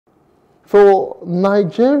For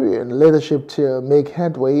Nigerian leadership to make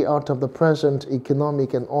headway out of the present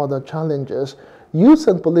economic and other challenges, youth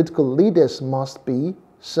and political leaders must be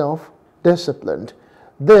self-disciplined.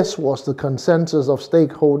 This was the consensus of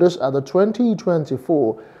stakeholders at the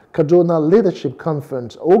 2024 Kaduna Leadership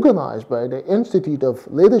Conference organized by the Institute of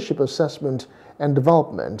Leadership Assessment and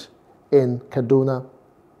Development in Kaduna.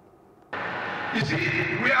 You see,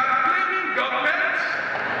 we are blaming government,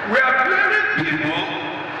 we are blaming people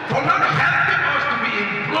for not helping us to be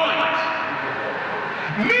employed.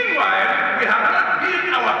 Meanwhile, we have not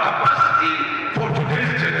built our capacity for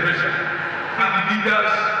today's generation. And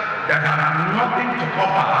leaders that have nothing to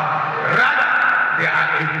offer, rather they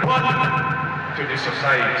are a burden to the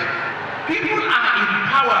society. People are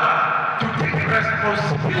empowered to take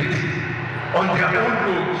responsibility on their own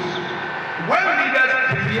roles. When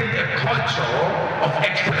leaders create a culture of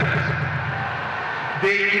excellence,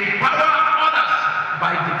 they empower others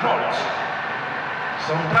by default.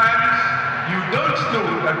 Sometimes you don't know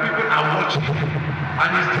that people are watching you, and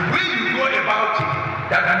it's the way you go about it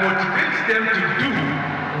that motivates them to do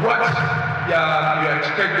what you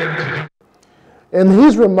expect them to do. In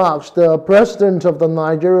his remarks, the president of the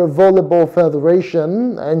Nigeria Volleyball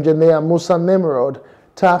Federation, Engineer Musa Nimrod,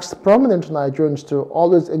 tasked prominent Nigerians to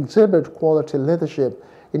always exhibit quality leadership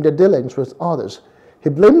in their dealings with others. He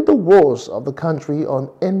blamed the woes of the country on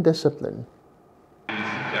indiscipline. You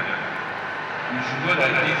should know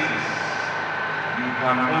that you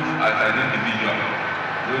can move as an individual,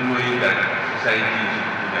 not knowing that society is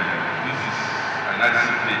looking at you. This is an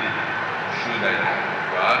discipline to show that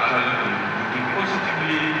you are actually contributing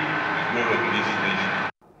positively to the growth of this nation.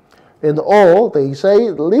 In all, they say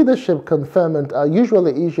leadership conferments are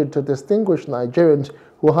usually issued to distinguished Nigerians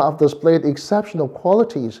who have displayed exceptional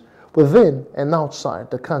qualities within and outside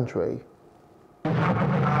the country.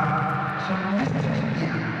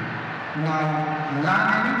 Now,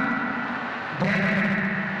 learning, then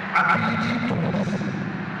ability to listen,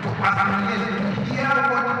 to assimilate, to hear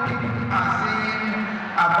what people are saying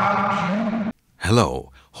about you.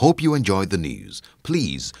 Hello, hope you enjoyed the news.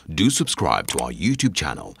 Please do subscribe to our YouTube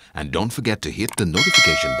channel and don't forget to hit the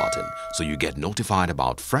notification button so you get notified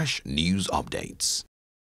about fresh news updates.